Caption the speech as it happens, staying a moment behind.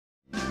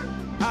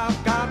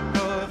I've got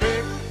the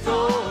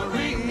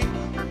victory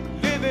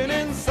living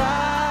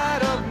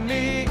inside of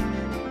me.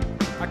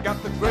 I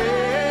got the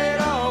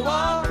greater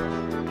one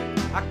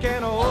I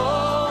can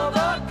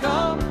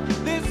overcome.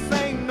 This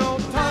ain't no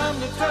time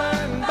to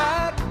turn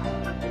back,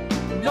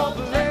 no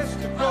place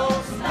to grow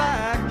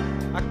slack.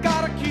 I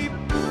gotta keep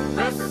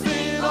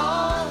pressing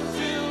on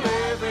till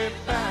every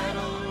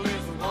battle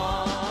is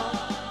won.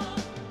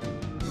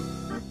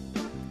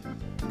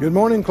 Good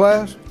morning,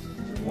 class.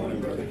 Good morning,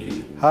 Brother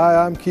Keith. Hi,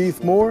 I'm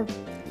Keith Moore,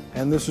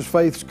 and this is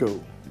Faith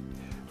School.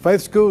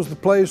 Faith School is the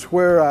place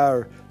where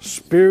our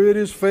spirit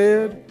is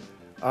fed,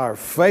 our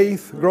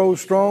faith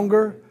grows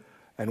stronger,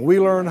 and we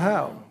learn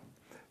how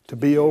to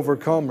be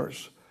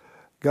overcomers.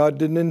 God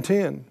didn't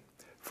intend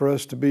for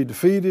us to be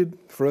defeated,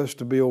 for us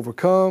to be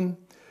overcome,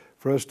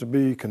 for us to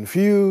be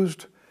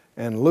confused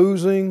and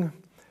losing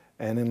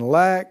and in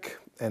lack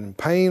and in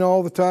pain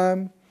all the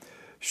time.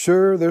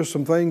 Sure, there's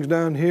some things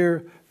down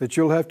here that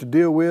you'll have to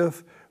deal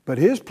with, but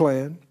His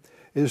plan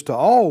is to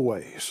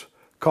always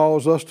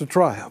cause us to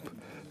triumph,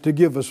 to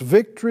give us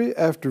victory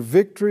after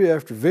victory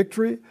after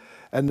victory.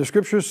 And the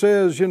Scripture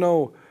says, you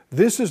know,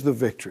 this is the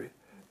victory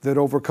that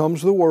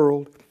overcomes the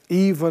world,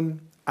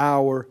 even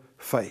our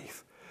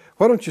faith.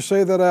 Why don't you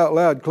say that out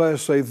loud,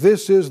 class? Say,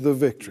 this is the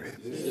victory,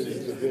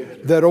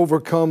 that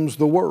overcomes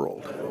the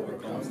world,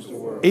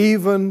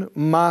 even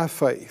my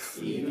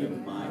faith.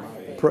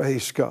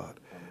 Praise God.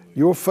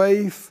 Your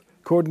faith,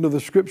 according to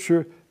the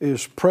Scripture,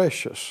 is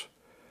precious.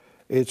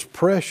 It's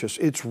precious.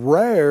 It's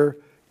rare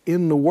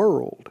in the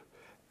world,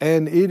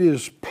 and it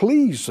is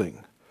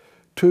pleasing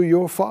to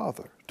your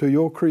Father, to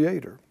your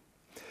Creator.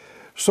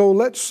 So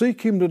let's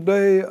seek Him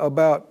today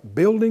about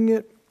building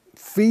it,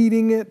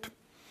 feeding it,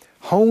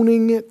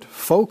 honing it,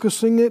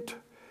 focusing it,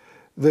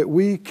 that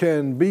we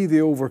can be the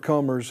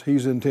overcomers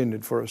He's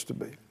intended for us to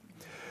be.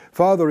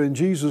 Father, in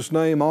Jesus'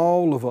 name,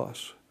 all of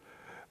us,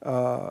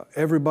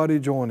 everybody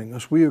joining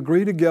us, we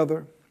agree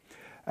together,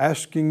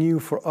 asking You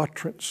for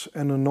utterance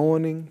and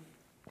anointing.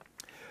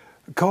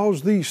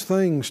 Cause these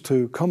things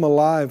to come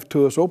alive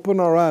to us. Open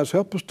our eyes.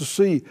 Help us to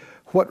see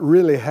what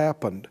really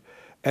happened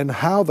and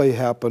how they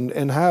happened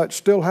and how it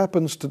still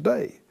happens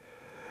today.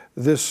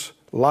 This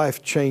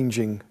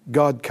life-changing,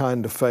 God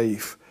kind of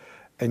faith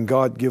and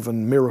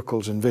God-given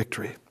miracles and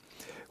victory.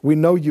 We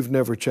know You've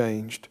never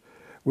changed.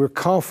 We're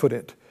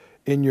confident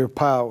in Your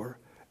power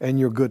and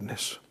Your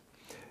goodness.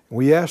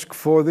 We ask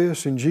for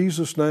this in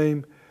Jesus'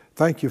 name.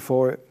 Thank You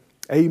for it.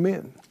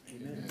 Amen.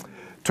 Amen.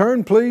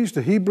 Turn please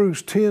to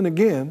Hebrews 10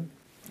 again.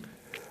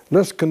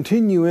 Let's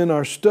continue in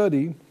our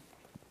study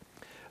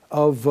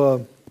of,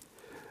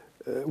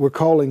 we're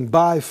calling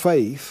By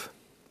Faith.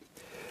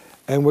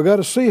 And we've got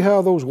to see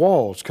how those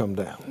walls come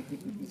down.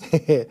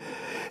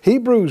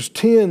 Hebrews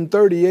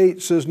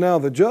 10:38 says, now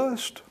the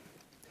just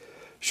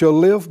shall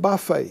live by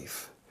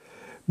faith.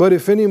 But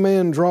if any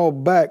man draw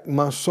back,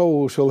 my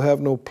soul shall have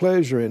no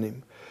pleasure in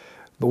him.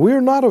 But we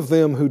are not of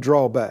them who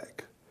draw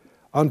back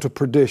unto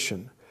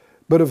perdition,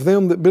 but of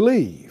them that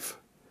believe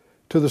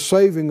to the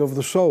saving of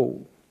the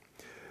soul.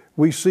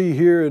 We see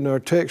here in our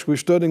text we're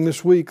studying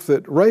this week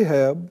that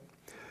Rahab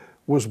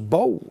was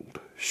bold.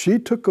 She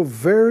took a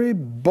very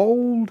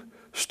bold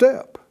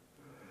step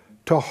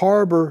to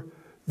harbor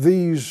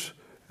these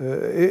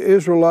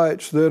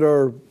Israelites that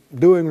are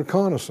doing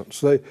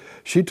reconnaissance.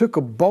 She took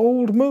a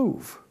bold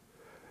move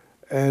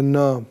and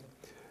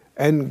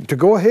to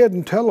go ahead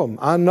and tell them,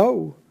 I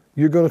know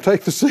you're going to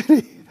take the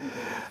city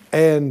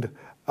and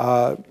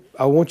I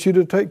want you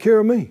to take care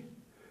of me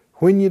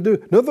when you do.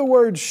 In other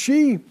words,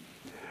 she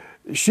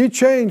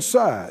changed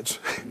sides.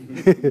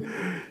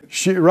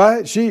 She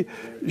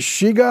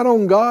got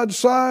on God's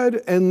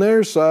side and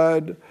their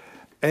side,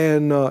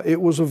 and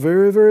it was a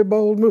very, very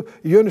bold move.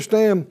 You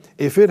understand,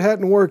 if it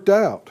hadn't worked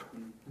out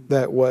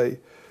that way,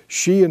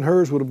 she and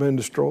hers would have been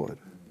destroyed.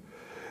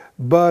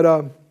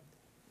 But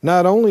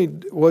not only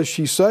was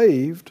she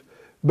saved,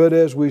 but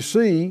as we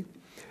see,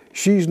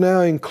 she's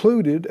now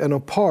included and a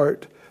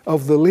part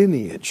of the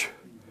lineage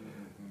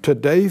to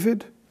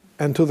David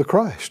and to the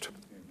Christ.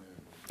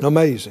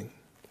 Amazing.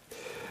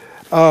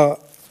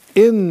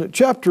 In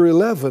chapter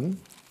 11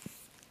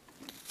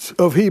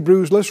 of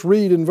Hebrews, let's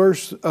read in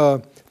verse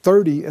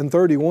 30 and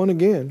 31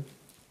 again.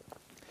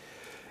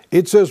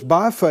 It says,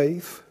 by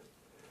faith,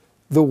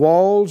 the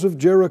walls of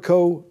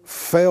Jericho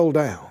fell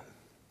down.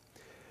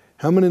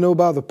 How many know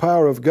by the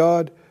power of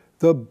God,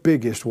 the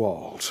biggest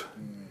walls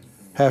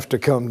have to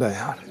come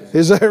down?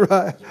 Is that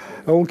right?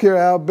 I don't care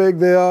how big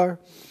they are,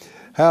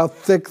 how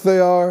thick they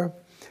are,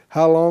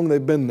 how long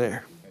they've been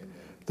there.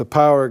 The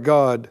power of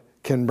God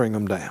can bring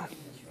them down.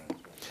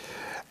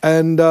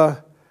 And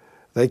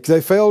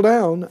they fell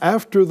down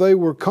after they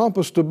were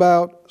compassed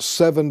about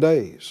 7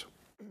 days.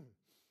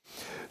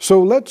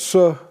 So let's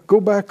go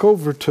back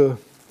over to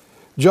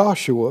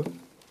Joshua,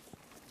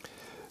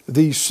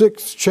 the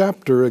 6th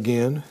chapter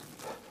again,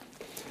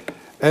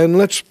 and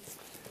let's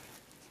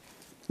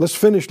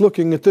finish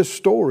looking at this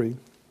story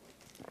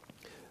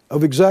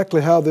of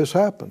exactly how this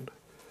happened.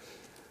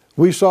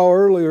 We saw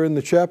earlier in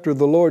the chapter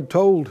the Lord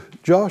told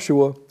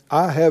Joshua,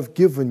 I have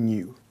given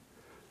you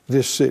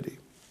this city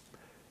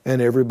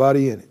and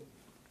everybody in it.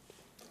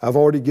 I've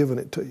already given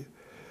it to you.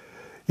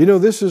 You know,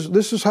 this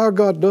is how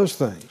God does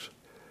things.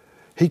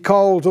 He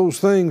calls those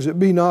things that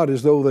be not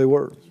as though they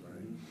were.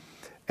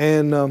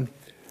 And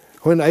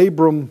when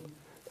Abram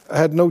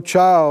had no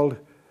child,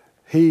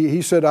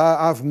 he said,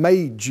 I've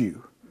made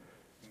you,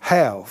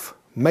 have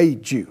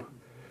made you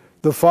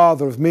the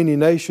father of many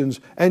nations,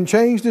 and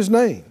changed his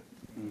name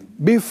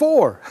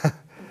before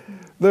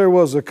there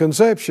was a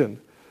conception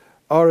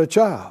or a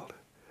child.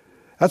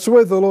 That's the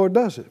way the Lord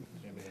does it.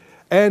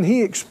 And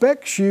He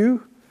expects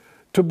you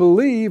to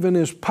believe in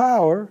His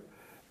power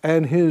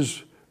and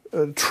His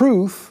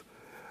truth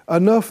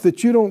enough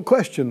that you don't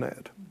question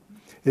that.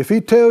 If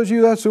He tells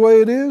you that's the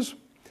way it is,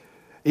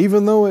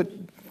 even though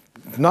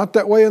it's not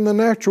that way in the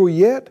natural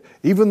yet,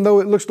 even though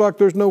it looks like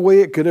there's no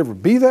way it could ever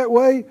be that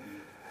way,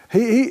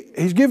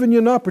 He's given you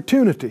an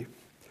opportunity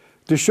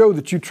to show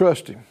that you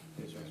trust Him.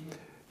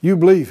 You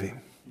believe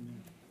Him.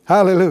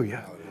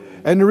 Hallelujah.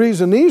 And the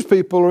reason these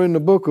people are in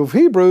the book of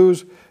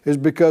Hebrews is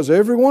because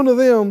every one of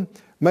them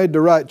made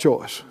the right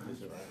choice.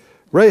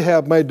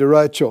 Rahab made the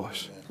right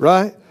choice,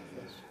 right?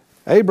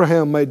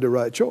 Abraham made the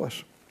right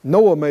choice.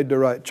 Noah made the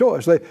right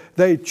choice.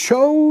 They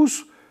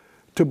chose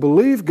to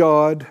believe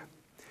God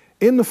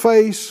in the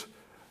face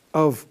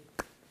of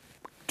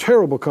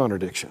terrible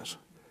contradictions.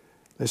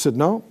 They said,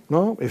 no,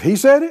 if He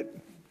said it,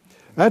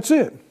 that's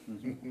it.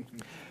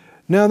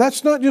 Now,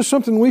 that's not just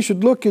something we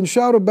should look and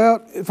shout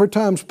about for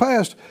times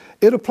past.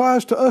 It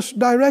applies to us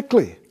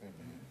directly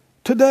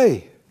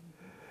today.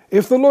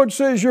 If the Lord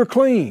says you're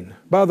clean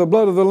by the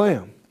blood of the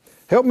Lamb,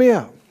 help me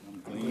out.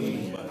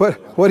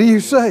 What do you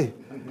say?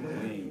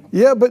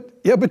 Yeah,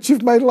 but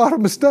you've made a lot of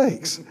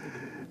mistakes.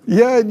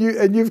 Yeah,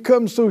 and you've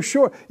come so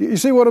short. You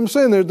see what I'm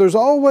saying? There's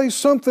always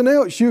something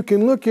else you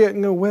can look at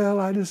and go, well,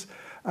 I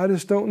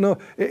just don't know.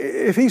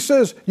 If He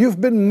says you've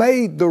been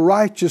made the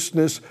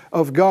righteousness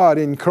of God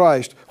in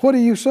Christ, what do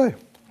you say?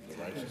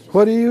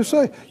 What do you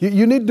say?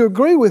 You need to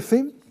agree with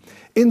Him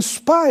in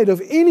spite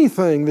of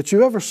anything that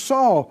you ever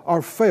saw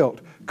or felt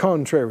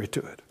contrary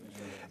to it.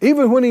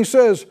 Even when He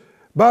says,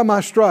 by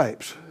my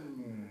stripes,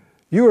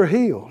 you are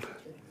healed.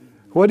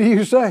 What do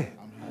you say?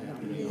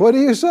 What do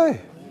you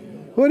say?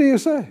 What do you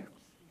say?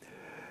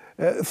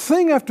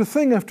 Thing after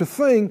thing after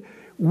thing,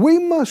 we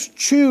must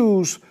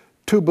choose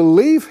to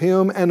believe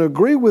Him and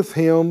agree with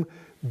Him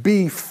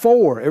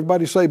before.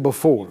 Everybody say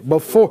before.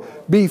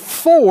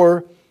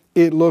 Before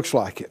it looks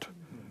like it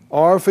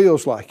or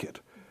feels like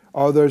it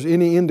or there's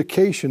any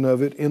indication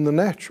of it in the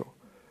natural.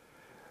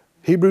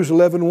 Hebrews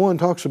 11:1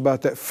 talks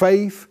about that.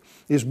 Faith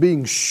is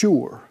being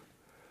sure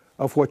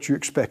of what you're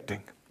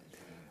expecting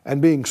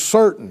and being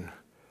certain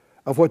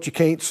of what you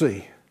can't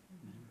see.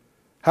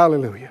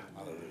 Hallelujah.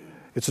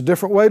 It's a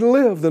different way to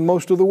live than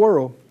most of the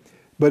world,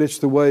 but it's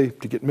the way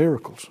to get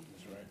miracles.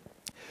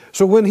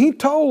 So when He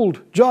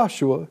told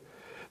Joshua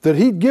that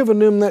He'd given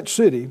them that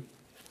city,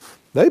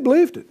 they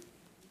believed it.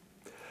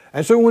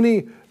 And so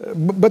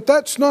but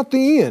that's not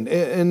the end,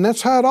 and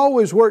that's how it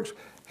always works.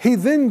 He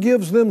then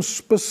gives them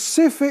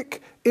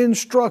specific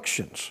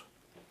instructions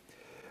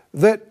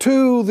that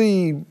to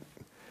the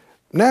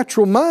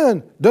natural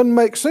mind doesn't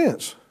make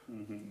sense.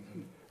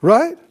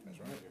 Right?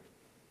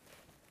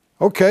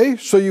 Okay,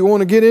 so you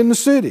want to get in the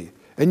city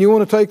and you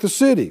want to take the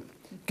city.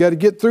 Got to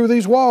get through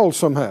these walls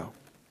somehow.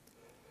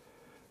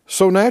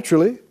 So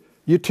naturally,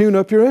 you tune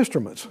up your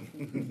instruments.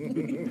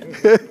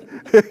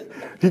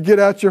 You get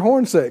out your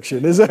horn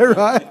section, is that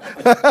right?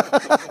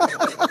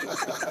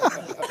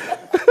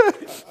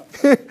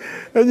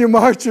 And you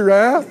march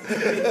around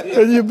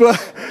and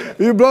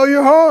you blow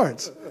your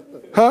horns.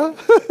 Huh?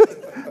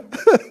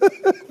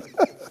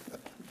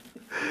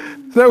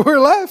 Now we're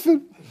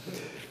laughing.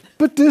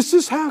 But this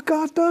is how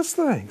God does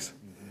things.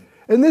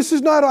 And this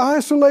is not an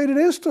isolated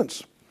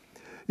instance.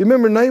 You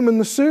remember Naaman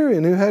the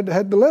Syrian who had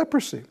the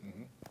leprosy.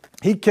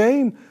 He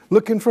came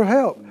looking for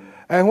help.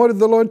 And what did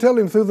the Lord tell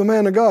him through the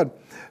man of God?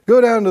 Go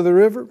down to the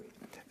river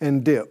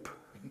and dip.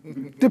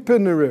 Dip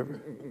in the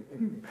river.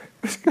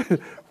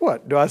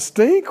 What? Do I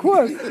stink?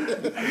 What?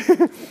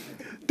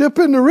 Dip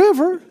in the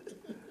river.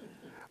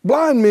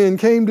 Blind men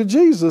came to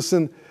Jesus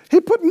and He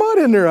put mud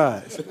in their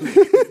eyes.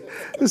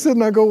 He said,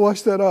 now go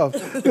wash that off.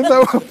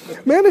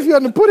 Man, if you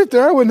hadn't put it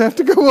there, I wouldn't have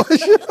to go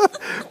wash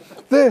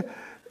it.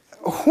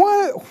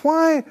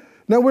 Why?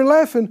 Now we're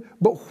laughing,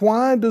 but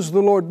why does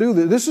the Lord do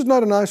this? This is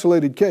not an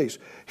isolated case.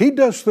 He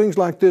does things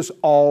like this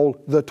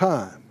all the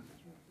time.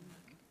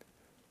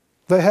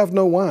 They have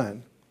no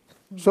wine.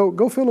 So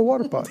go fill the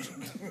water pots.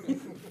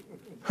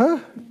 Huh?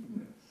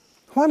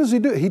 Why does He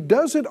do it? He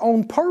does it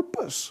on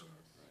purpose.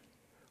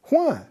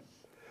 Why?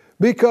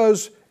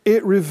 Because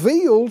it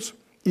reveals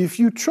if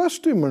you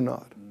trust Him or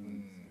not.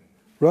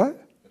 Right?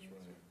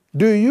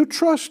 Do you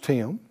trust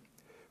Him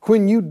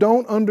when you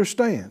don't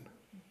understand?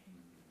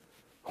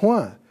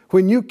 Why?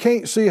 When you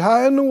can't see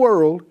how in the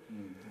world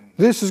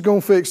this is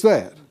going to fix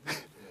that.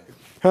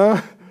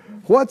 Huh?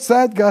 What's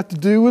that got to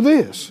do with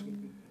this?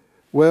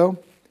 Well,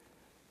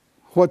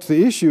 what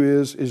the issue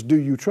is do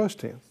you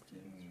trust Him?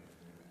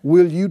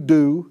 Will you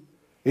do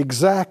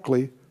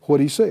exactly what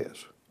He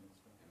says?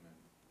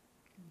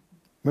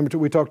 Remember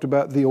we talked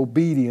about the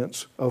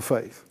obedience of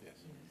faith.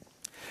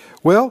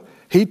 Well,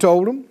 he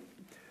told them,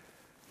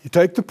 you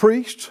take the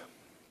priests,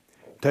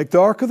 take the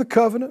Ark of the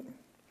Covenant,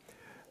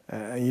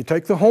 and you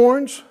take the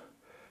horns,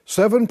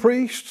 7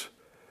 priests,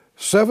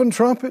 7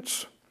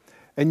 trumpets,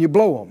 and you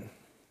blow them.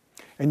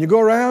 And you go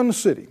around the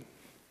city.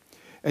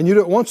 And you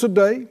do it once a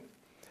day,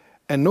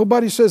 and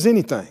nobody says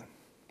anything.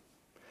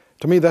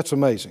 To me, that's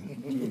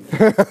amazing.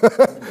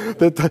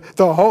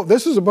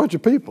 This is a bunch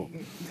of people.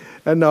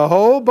 And the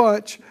whole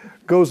bunch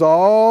goes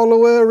all the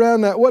way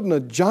around. That wasn't a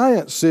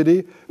giant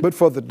city, but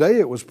for the day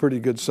it was pretty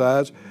good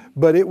size.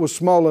 But it was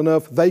small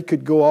enough they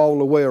could go all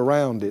the way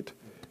around it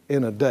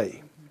in a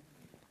day,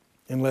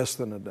 in less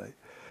than a day.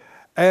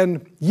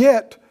 And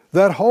yet,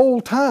 that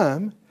whole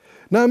time,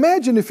 now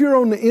imagine if you're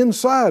on the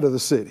inside of the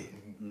city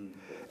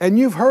and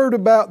you've heard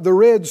about the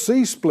Red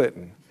Sea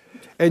splitting,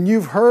 and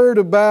you've heard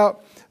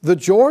about the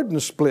Jordan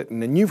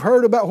splitting, and you've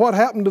heard about what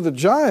happened to the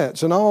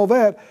giants and all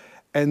that,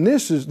 and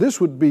this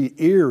would be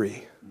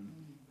eerie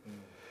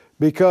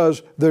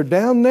because they're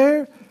down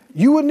there.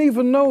 You wouldn't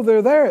even know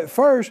they're there at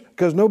first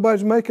because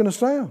nobody's making a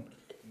sound.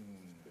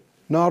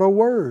 Not a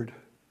word.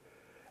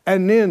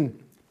 And then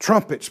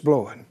trumpets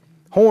blowing,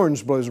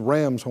 horns blowing,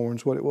 ram's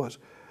horns, what it was.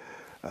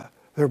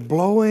 They're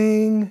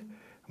blowing,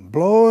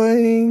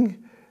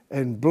 blowing,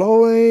 and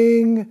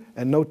blowing,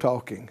 and no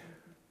talking.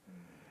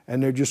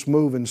 And they're just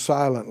moving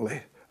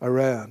silently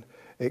around,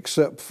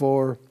 except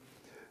for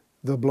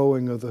the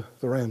blowing of the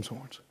ram's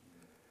horns.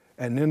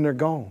 And then they're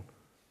gone.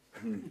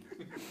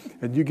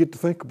 And you get to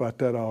think about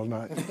that all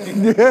night.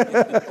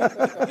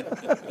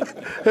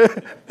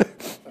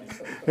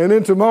 And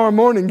then tomorrow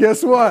morning,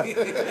 guess what?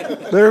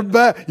 They're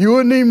back. You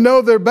wouldn't even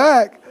know they're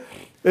back,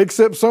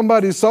 except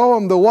somebody saw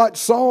them. The watch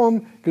saw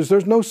them because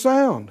there's no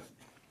sound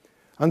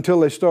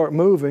until they start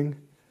moving,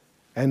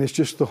 and it's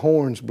just the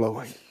horns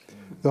blowing.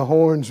 The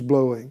horns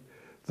blowing.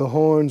 The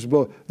horns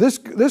blowing. This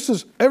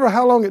is ever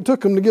how long it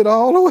took them to get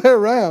all the way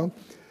around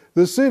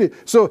the city.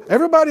 So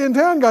everybody in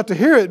town got to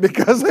hear it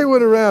because they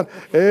went around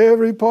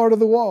every part of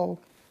the wall.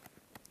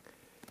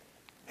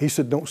 He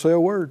said, don't say a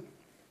word.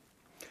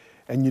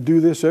 And you do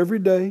this every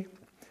day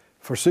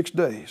for 6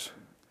 days.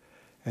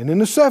 And then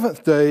the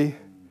 7th day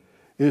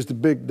is the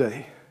big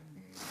day.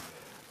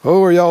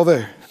 Oh, are y'all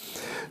there?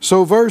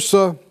 So verse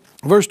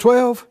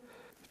 12,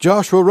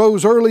 Joshua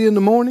rose early in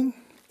the morning,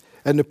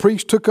 and the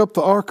priests took up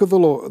the ark of the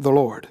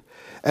Lord.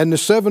 And the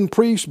 7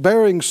 priests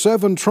bearing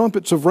 7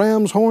 trumpets of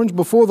ram's horns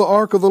before the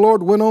ark of the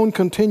Lord went on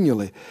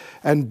continually,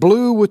 and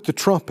blew with the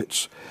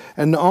trumpets.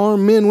 And the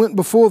armed men went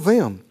before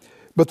them.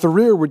 But the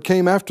rearward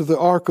came after the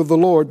ark of the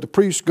Lord, the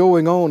priests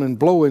going on and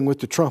blowing with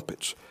the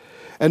trumpets.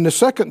 And the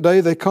 2nd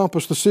day they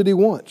compassed the city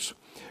once,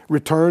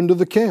 returned to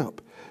the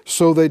camp.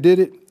 So they did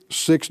it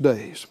 6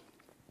 days.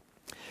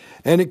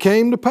 And it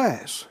came to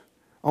pass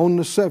on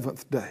the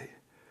 7th day.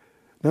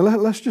 Now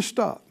let's just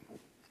stop.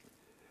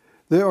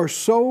 There are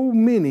so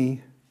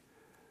many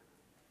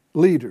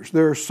leaders.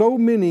 There are so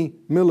many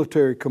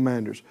military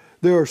commanders.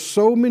 There are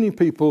so many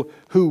people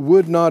who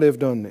would not have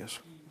done this.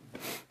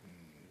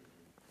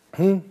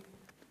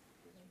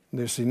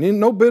 There's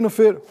no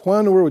benefit. Why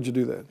in the world would you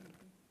do that?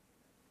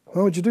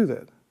 Why would you do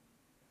that?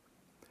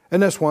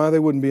 And that's why they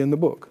wouldn't be in the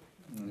book.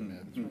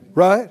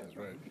 Right? That's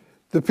right.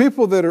 The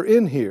people that are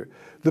in here,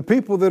 the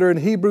people that are in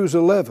Hebrews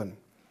 11,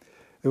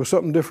 there was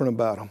something different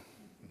about them.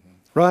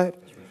 Right?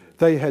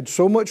 They had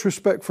so much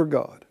respect for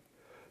God,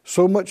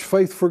 so much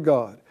faith for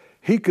God.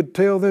 He could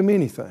tell them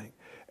anything,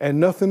 and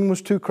nothing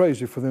was too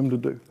crazy for them to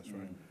do. That's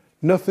right.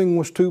 Nothing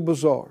was too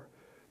bizarre.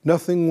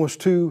 Nothing was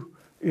too,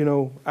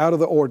 out of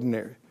the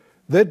ordinary.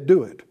 They'd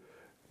do it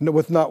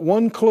with not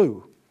one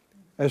clue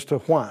as to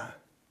why.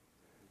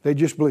 They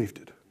just believed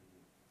it.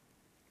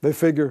 They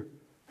figure,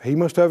 he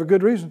must have a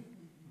good reason,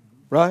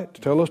 right,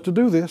 to tell us to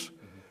do this.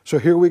 So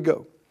here we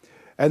go.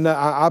 And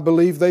I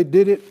believe they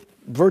did it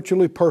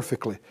virtually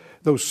perfectly,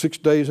 those 6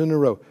 days in a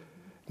row.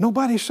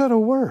 Nobody said a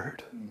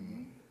word.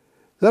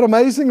 Is that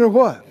amazing or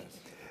what? Yes.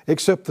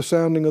 Except the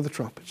sounding of the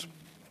trumpets.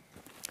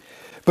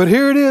 But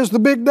here it is, the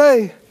big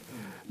day.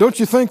 Don't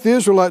you think the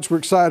Israelites were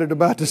excited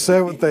about the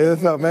 7th day? They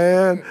thought,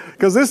 man,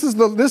 because this is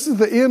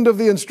the end of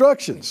the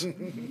instructions.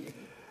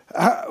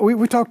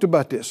 We talked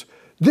about this.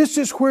 This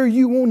is where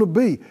you want to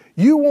be.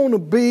 You want to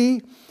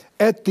be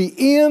at the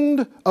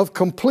end of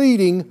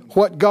completing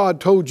what God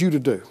told you to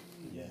do.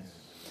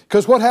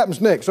 Because what happens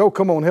next? Oh,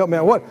 come on, help me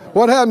out.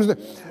 What happens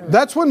next?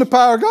 That's when the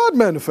power of God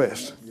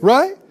manifests,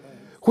 right?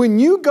 When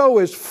you go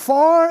as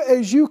far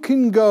as you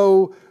can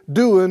go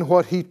doing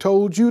what He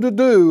told you to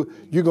do,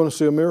 you're going to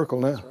see a miracle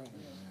now.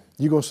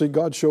 You're going to see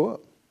God show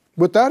up.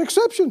 Without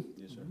exception.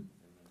 Yes, sir.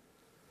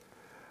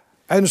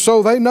 And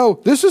so they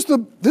know this is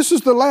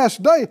the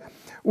last day.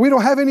 We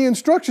don't have any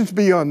instructions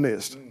beyond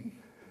this.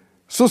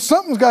 So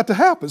something's got to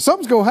happen.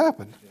 Something's going to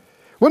happen.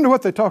 Wonder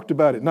what they talked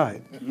about at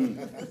night.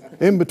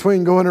 In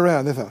between going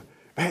around. They thought,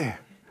 man,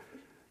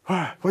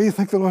 what do you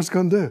think the Lord's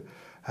going to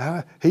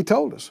do? He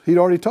told us. He'd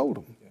already told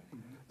them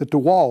that the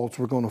walls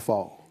were going to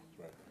fall.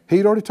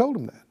 He'd already told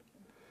them that.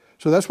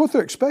 So that's what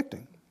they're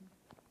expecting.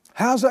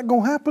 How's that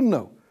going to happen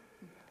though?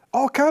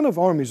 All kind of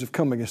armies have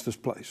come against this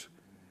place.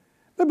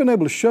 They've been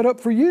able to shut up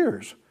for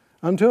years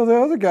until the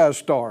other guys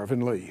starve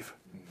and leave.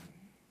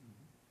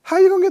 How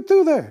are you going to get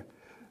through there?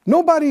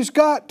 Nobody's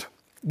got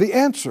the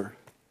answer,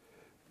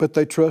 but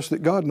they trust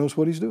that God knows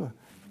what He's doing.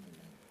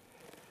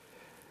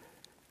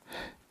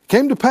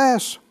 Came to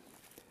pass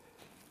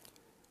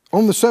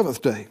on the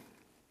seventh day,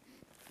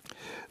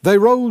 they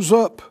rose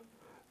up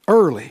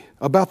early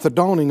about the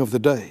dawning of the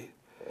day,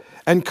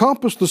 and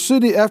compassed the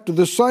city after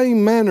the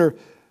same manner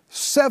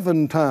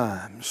 7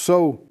 times.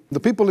 So the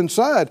people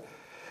inside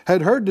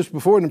had heard this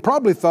before and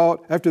probably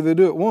thought after they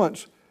do it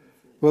once,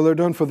 well, they're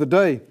done for the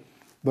day.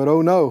 But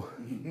oh no,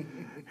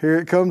 here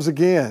it comes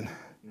again.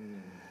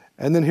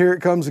 And then here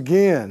it comes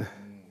again.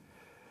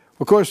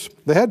 Of course,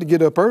 they had to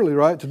get up early,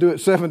 right, to do it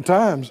 7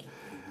 times.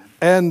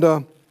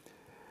 And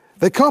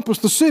they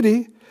compassed the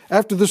city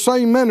after the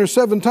same manner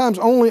 7 times.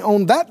 Only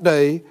on that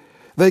day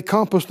they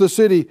compassed the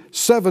city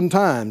 7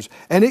 times.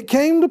 And it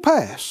came to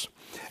pass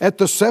at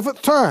the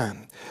 7th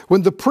time,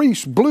 when the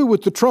priests blew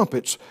with the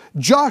trumpets,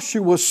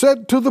 Joshua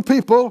said to the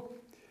people,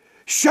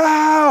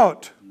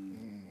 shout!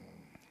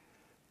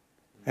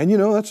 And you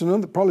know, that's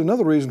probably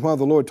another reason why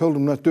the Lord told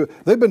them not to do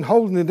it. They've been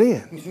holding it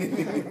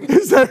in.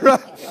 Is that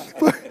right?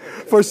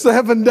 For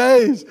 7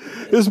 days.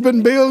 It's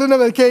been building them.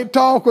 They can't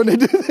talk when they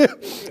do that.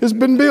 It's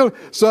been building.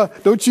 So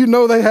don't you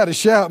know they had to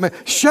shout, man?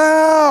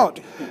 Shout!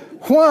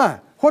 Why?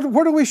 What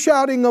are we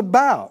shouting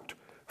about?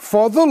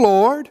 For the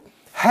Lord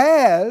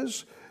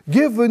has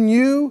given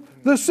you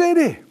the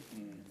city.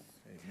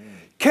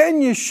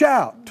 Can you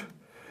shout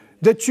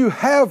that you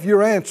have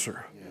your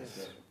answer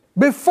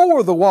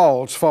before the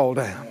walls fall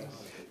down?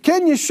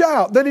 Can you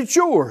shout that it's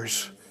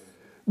yours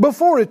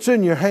before it's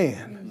in your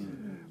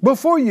hand,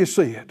 before you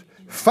see it?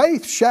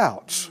 Faith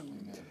shouts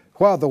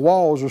while the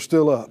walls are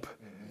still up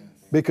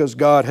because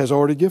God has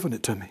already given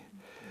it to me.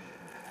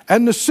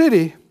 And the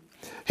city,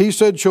 he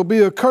said, shall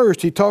be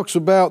accursed. He talks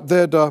about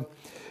that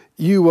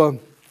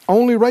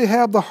only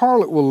Rahab the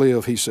harlot will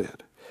live, he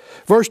said.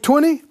 Verse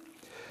 20,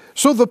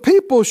 so the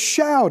people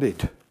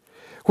shouted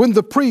when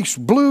the priests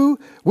blew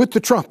with the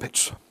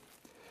trumpets.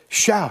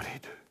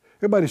 Shouted.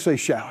 Everybody say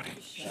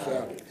shouted.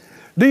 Shouted.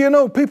 Do you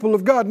know people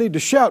of God need to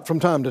shout from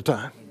time to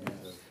time?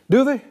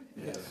 Do they?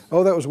 Yes.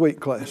 Oh, that was weak,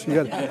 class. You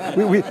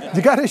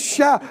got to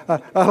shout.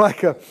 I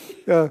like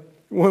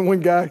one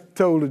guy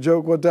told a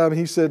joke one time.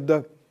 He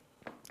said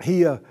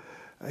he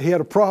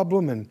had a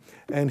problem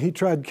and he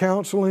tried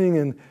counseling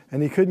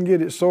and he couldn't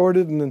get it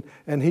sorted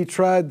and he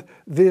tried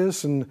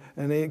this and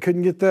he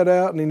couldn't get that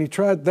out and then he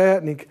tried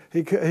that and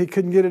he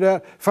couldn't get it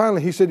out.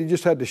 Finally, he said he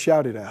just had to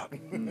shout it out.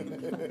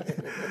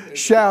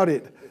 Shout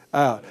it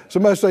out.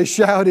 Somebody say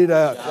shout it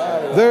out.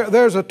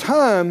 There's a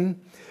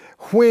time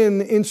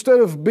when instead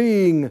of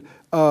being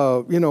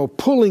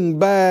pulling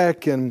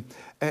back and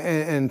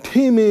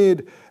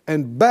timid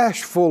and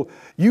bashful,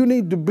 you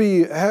need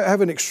to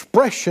have an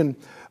expression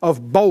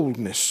of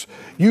boldness.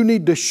 You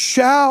need to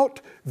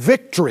shout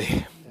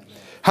victory.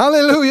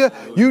 Hallelujah.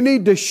 You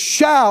need to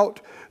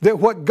shout that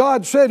what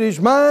God said is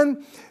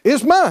mine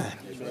is mine.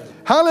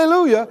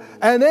 Hallelujah.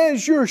 And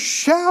as you're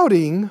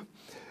shouting,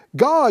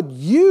 God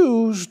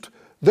used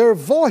their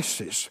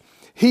voices.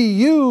 He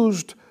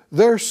used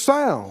their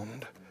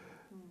sound.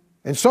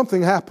 And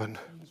something happened.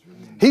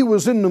 He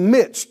was in the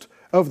midst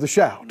of the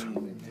shout.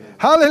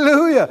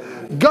 Hallelujah.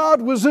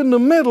 God was in the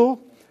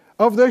middle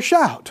of their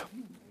shout.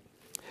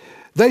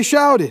 They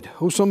shouted.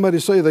 Oh, somebody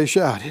say they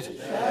shouted.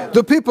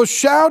 The people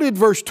shouted,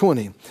 verse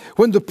 20,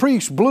 when the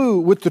priests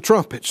blew with the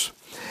trumpets.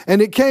 And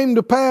it came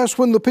to pass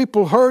when the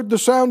people heard the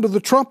sound of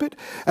the trumpet,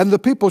 and the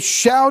people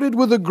shouted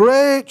with a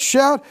great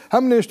shout.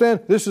 How many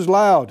understand this is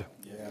loud?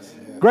 Yes.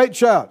 Great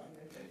shout.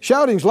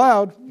 Shouting's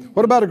loud.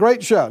 What about a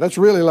great shout? That's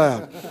really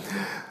loud.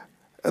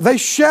 They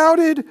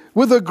shouted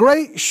with a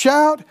great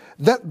shout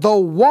that the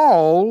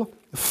wall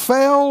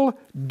fell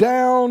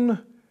down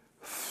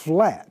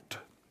flat.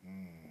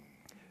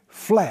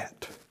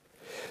 Flat.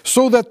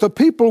 So that the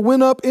people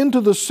went up into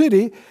the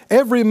city,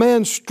 every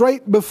man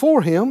straight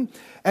before him,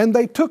 and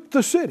they took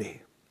the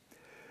city.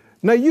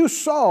 Now you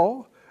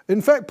saw,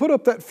 in fact, put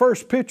up that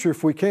first picture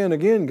if we can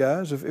again,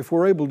 guys, if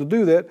we're able to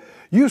do that.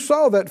 You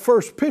saw that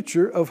first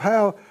picture of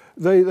how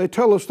they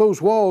tell us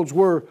those walls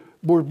were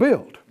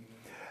built.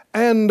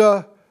 And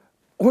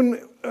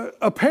when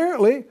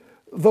apparently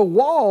the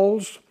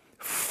walls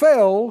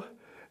fell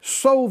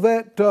so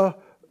that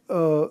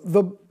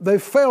they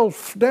fell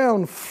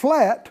down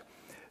flat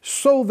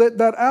so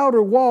that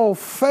outer wall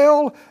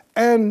fell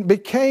and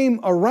became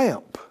a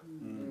ramp.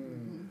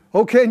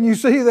 Okay, and you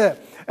see that?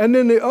 And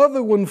then the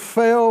other one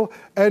fell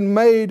and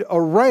made a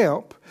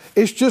ramp.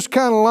 It's just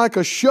kind of like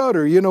a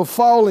shutter,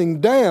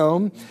 falling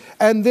down.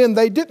 And then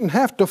they didn't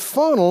have to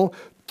funnel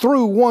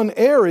through one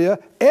area.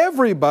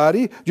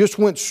 Everybody just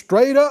went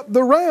straight up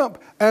the ramp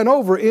and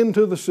over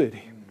into the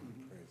city.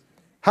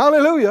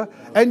 Hallelujah.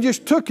 And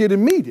just took it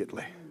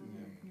immediately.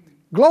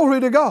 Glory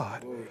to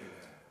God.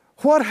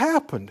 What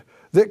happened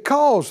that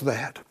caused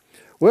that?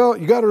 Well,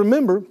 you got to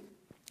remember,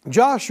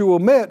 Joshua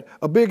met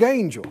a big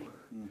angel.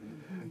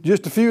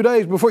 just a few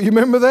days before. You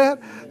remember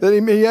that? That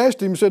he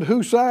asked him, said,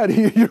 whose side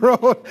you're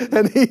on?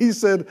 And he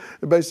said,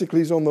 basically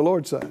he's on the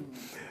Lord's side.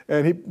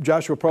 And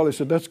Joshua probably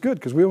said, that's good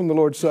because we're on the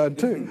Lord's side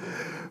too.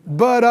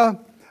 But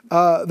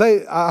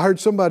I heard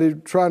somebody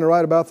trying to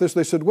write about this.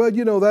 They said, well,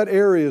 you know, that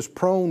area is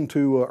prone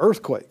to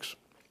earthquakes.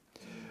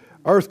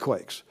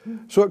 Earthquakes.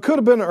 So it could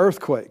have been an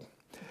earthquake.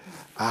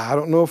 I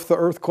don't know if the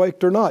earth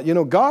quaked or not. You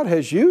know, God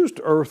has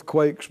used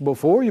earthquakes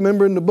before. You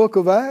remember in the book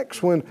of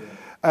Acts when,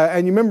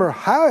 and you remember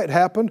how it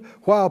happened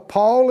while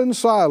Paul and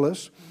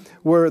Silas,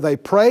 where they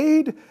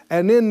prayed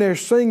and then they're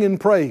singing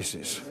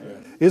praises.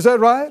 Is that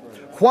right?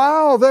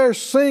 While they're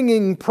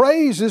singing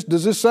praises,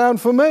 does this sound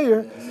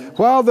familiar?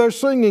 While they're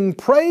singing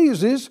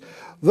praises,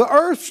 the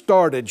earth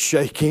started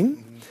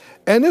shaking.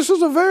 And this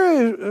is a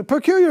very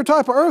peculiar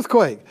type of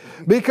earthquake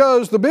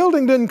because the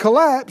building didn't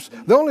collapse.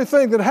 The only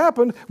thing that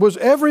happened was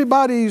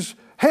everybody's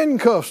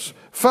handcuffs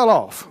fell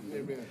off.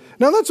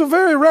 Now that's a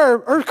very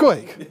rare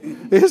earthquake.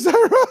 Is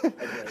that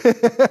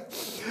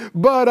right?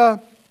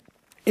 But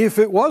if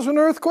it was an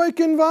earthquake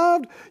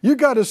involved, you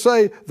got to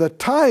say the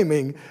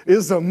timing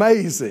is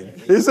amazing.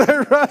 Is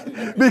that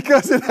right?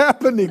 Because it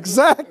happened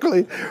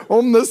exactly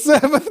on the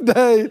seventh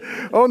day,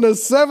 on the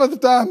seventh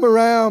time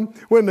around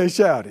when they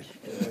shouted.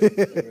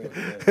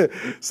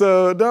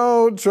 So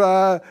don't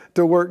try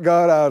to work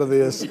God out of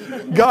this.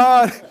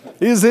 God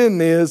is in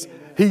this.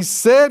 He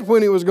said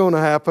when it was going to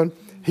happen.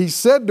 He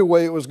said the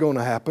way it was going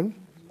to happen.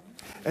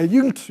 And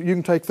you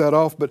can take that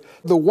off, but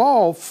the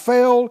wall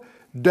fell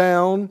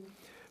down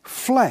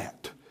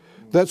flat.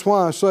 That's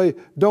why I say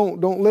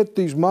don't let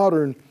these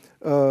modern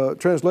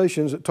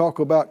translations that talk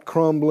about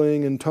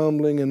crumbling and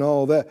tumbling and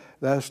all that.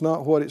 That's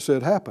not what it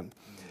said happened.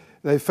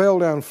 They fell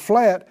down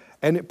flat.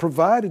 And it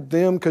provided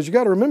them, because you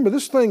got to remember,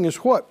 this thing is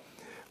what?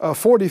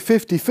 40,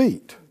 50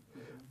 feet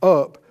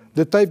up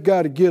that they've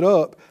got to get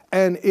up.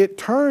 And it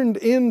turned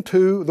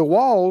into, the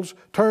walls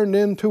turned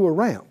into a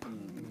ramp.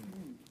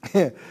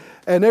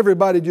 And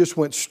everybody just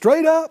went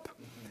straight up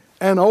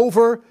and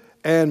over.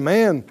 And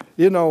man,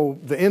 you know,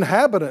 the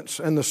inhabitants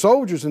and the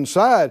soldiers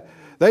inside,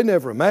 they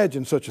never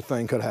imagined such a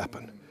thing could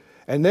happen.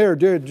 And they're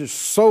just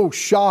so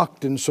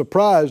shocked and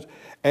surprised.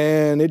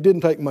 And it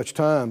didn't take much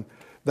time.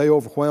 They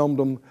overwhelmed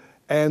them.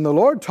 And the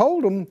Lord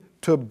told them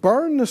to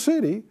burn the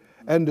city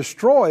and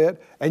destroy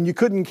it, and you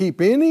couldn't keep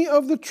any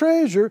of the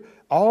treasure.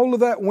 All of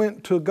that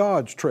went to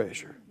God's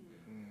treasure.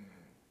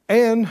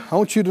 And I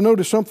want you to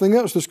notice something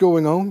else that's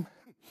going on.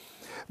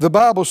 The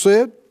Bible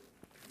said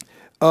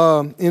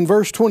in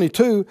verse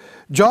 22,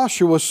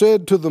 Joshua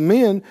said to the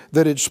men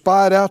that had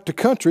spied out the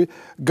country,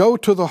 go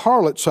to the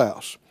harlot's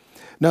house.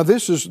 Now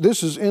this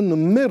is in the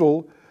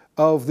middle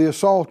of the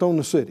assault on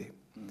the city.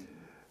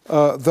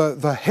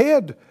 The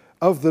head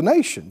of the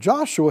nation,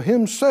 Joshua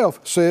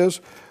himself says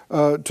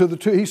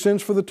he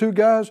sends for the two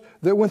guys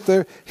that went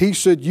there. He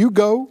said, you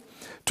go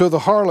to the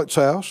harlot's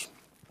house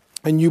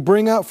and you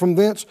bring out from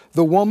thence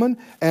the woman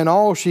and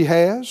all she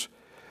has,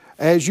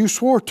 as you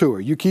swore to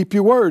her. You keep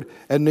your word.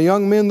 And the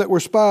young men that were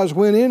spies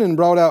went in and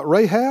brought out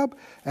Rahab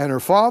and her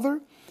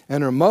father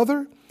and her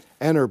mother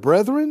and her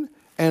brethren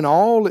and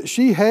all that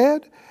she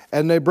had.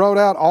 And they brought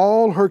out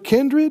all her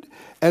kindred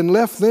and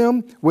left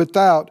them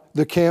without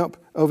the camp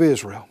of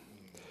Israel.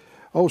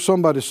 Oh,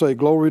 somebody say,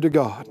 glory to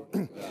God.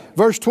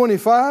 Verse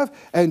 25,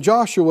 and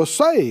Joshua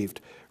saved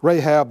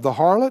Rahab the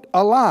harlot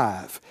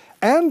alive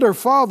and her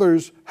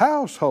father's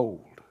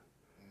household.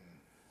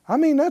 I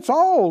mean, that's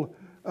all.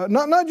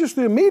 Not just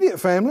the immediate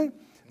family,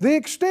 the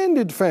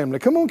extended family.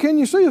 Come on, can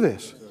you see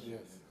this?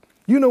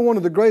 You know, one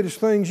of the greatest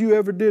things you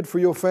ever did for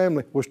your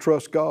family was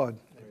trust God.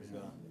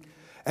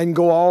 And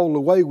go all the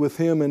way with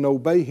Him and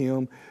obey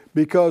Him,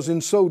 because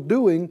in so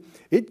doing,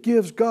 it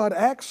gives God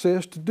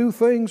access to do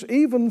things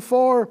even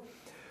for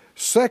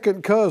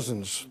second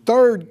cousins,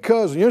 third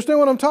cousins. You understand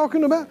what I'm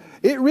talking about?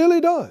 It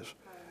really does.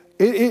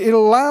 It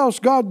allows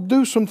God to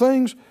do some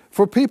things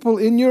for people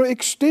in your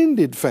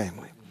extended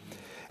family.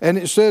 And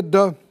it said,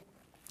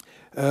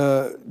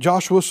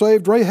 Joshua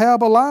saved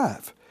Rahab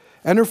alive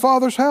and her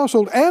father's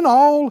household and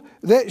all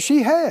that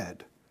she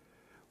had.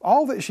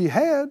 All that she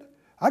had,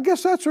 I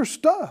guess that's her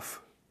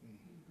stuff.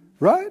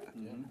 Right?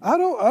 I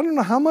don't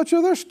know how much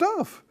of their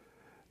stuff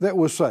that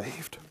was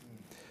saved.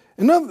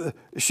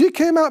 She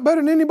came out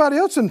better than anybody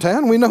else in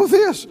town. We know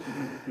this.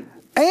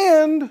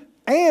 And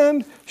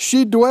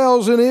she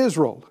dwells in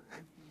Israel,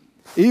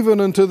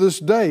 even unto this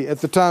day at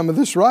the time of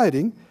this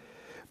writing,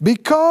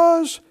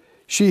 because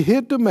she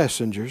hid the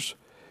messengers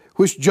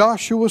which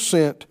Joshua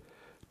sent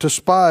to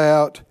spy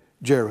out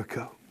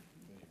Jericho.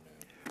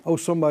 Oh,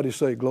 somebody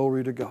say,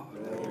 glory to God.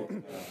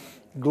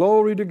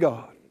 Glory to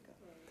God.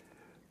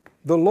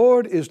 The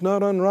Lord is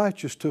not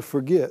unrighteous to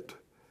forget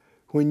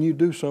when you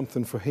do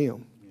something for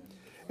Him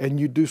and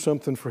you do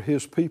something for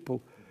His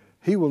people.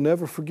 He will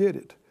never forget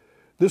it.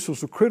 This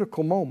was a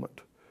critical moment.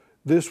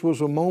 This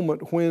was a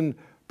moment when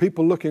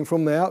people looking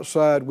from the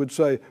outside would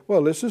say,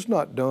 well, this is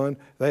not done.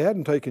 They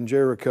hadn't taken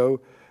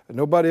Jericho.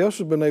 Nobody else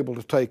has been able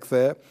to take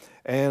that.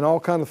 And all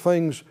kind of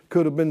things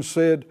could have been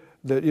said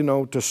that,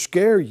 to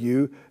scare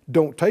you.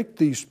 Don't take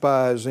these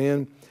spies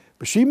in.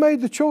 But she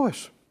made the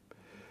choice.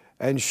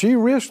 And she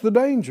risked the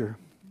danger.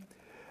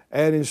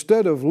 And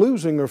instead of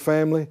losing her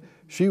family,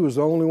 she was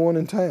the only one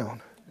in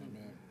town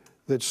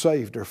that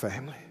saved her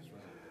family.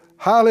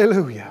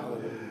 Hallelujah.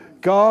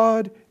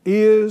 God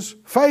is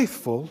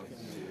faithful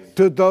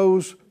to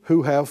those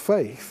who have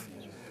faith.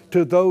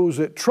 To those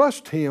that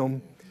trust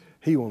Him,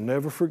 He will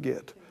never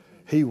forget.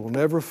 He will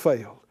never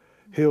fail.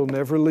 He'll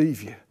never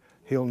leave you.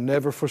 He'll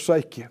never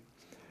forsake you.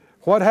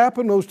 What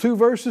happened, those two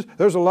verses?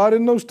 There's a lot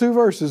in those two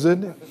verses,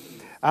 isn't it?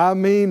 I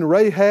mean,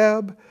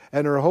 Rahab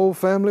and her whole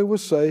family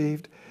was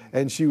saved,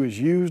 and she was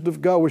used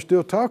of God. We're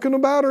still talking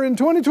about her in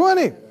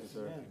 2020.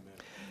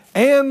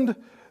 And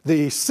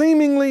the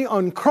seemingly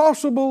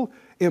uncrossable,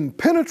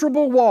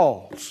 impenetrable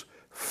walls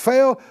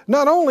fell.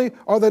 Not only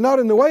are they not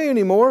in the way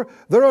anymore,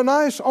 they're a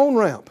nice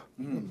on-ramp.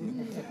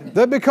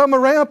 They become a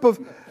ramp of,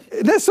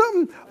 there's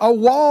something, a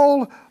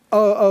wall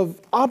of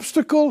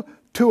obstacle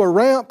to a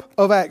ramp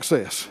of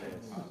access.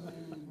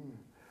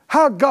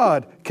 How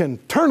God can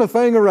turn a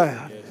thing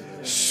around,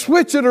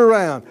 switch it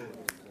around.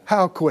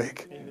 How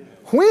quick.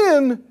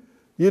 When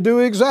you do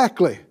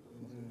exactly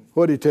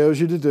what He tells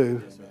you to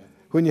do,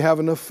 when you have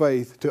enough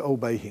faith to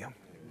obey Him.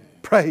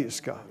 Praise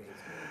God.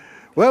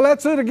 Well,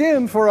 that's it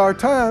again for our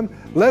time.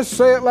 Let's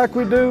say it like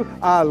we do.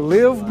 I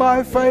live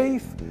by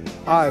faith.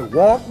 I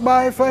walk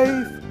by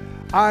faith.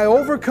 I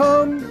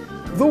overcome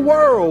the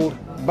world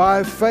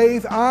by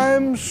faith.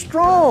 I'm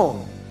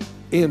strong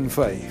in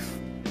faith,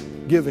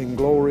 giving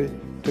glory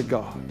to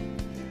God.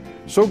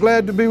 So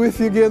glad to be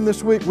with you again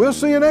this week. We'll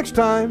see you next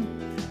time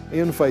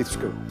in Faith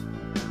School.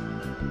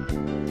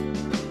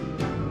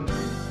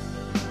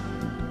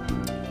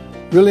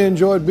 Really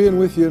enjoyed being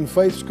with you in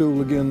Faith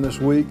School again this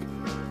week.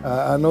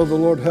 I know the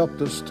Lord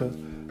helped us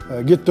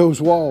to get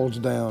those walls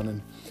down,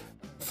 and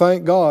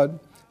thank God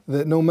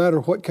that no matter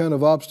what kind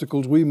of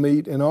obstacles we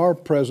meet in our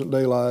present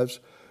day lives,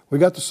 we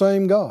got the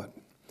same God.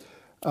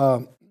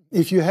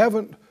 If you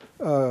haven't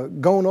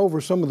gone over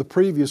some of the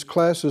previous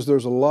classes,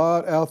 there's a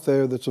lot out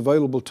there that's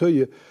available to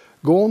you.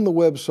 Go on the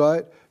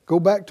website, go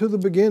back to the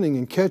beginning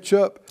and catch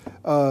up.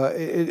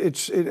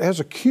 It has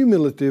a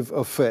cumulative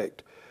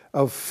effect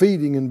of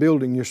feeding and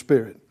building your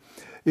spirit.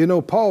 You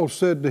know, Paul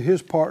said to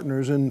his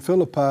partners in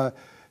Philippi,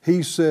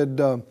 he said,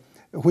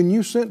 when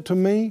you sent to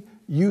me,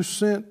 you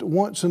sent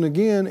once and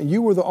again, and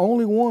you were the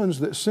only ones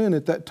that sent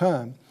at that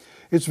time.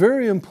 It's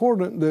very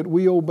important that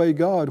we obey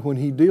God when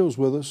He deals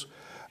with us.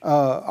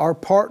 Our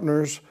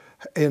partners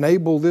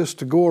enable this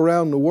to go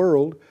around the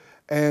world,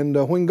 and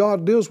when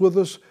God deals with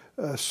us,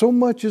 so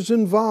much is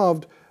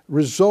involved,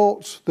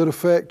 results that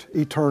affect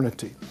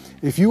eternity.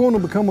 If you want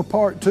to become a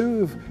part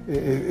too,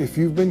 if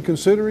you've been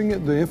considering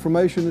it, the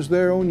information is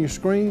there on your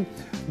screen.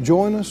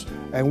 Join us,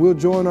 and we'll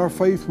join our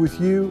faith with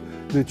you,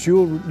 that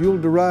you'll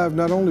derive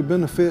not only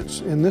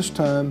benefits in this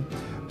time,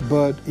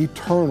 but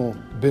eternal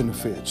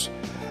benefits.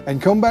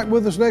 And come back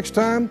with us next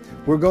time.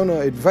 We're going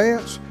to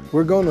advance.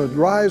 We're going to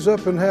rise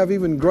up and have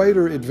even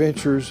greater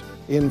adventures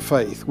in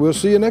faith. We'll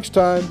see you next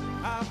time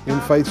in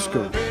Faith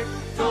School.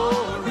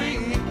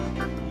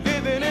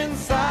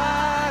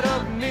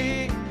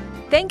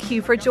 Thank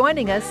you for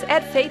joining us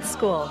at Faith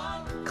School.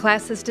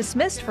 Class is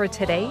dismissed for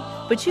today,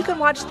 but you can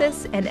watch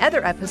this and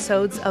other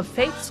episodes of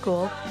Faith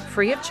School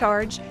free of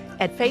charge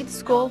at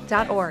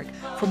faithschool.org.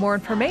 For more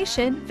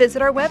information,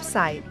 visit our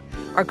website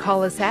or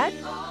call us at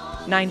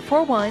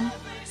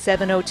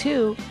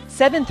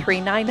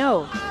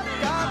 941-702-7390.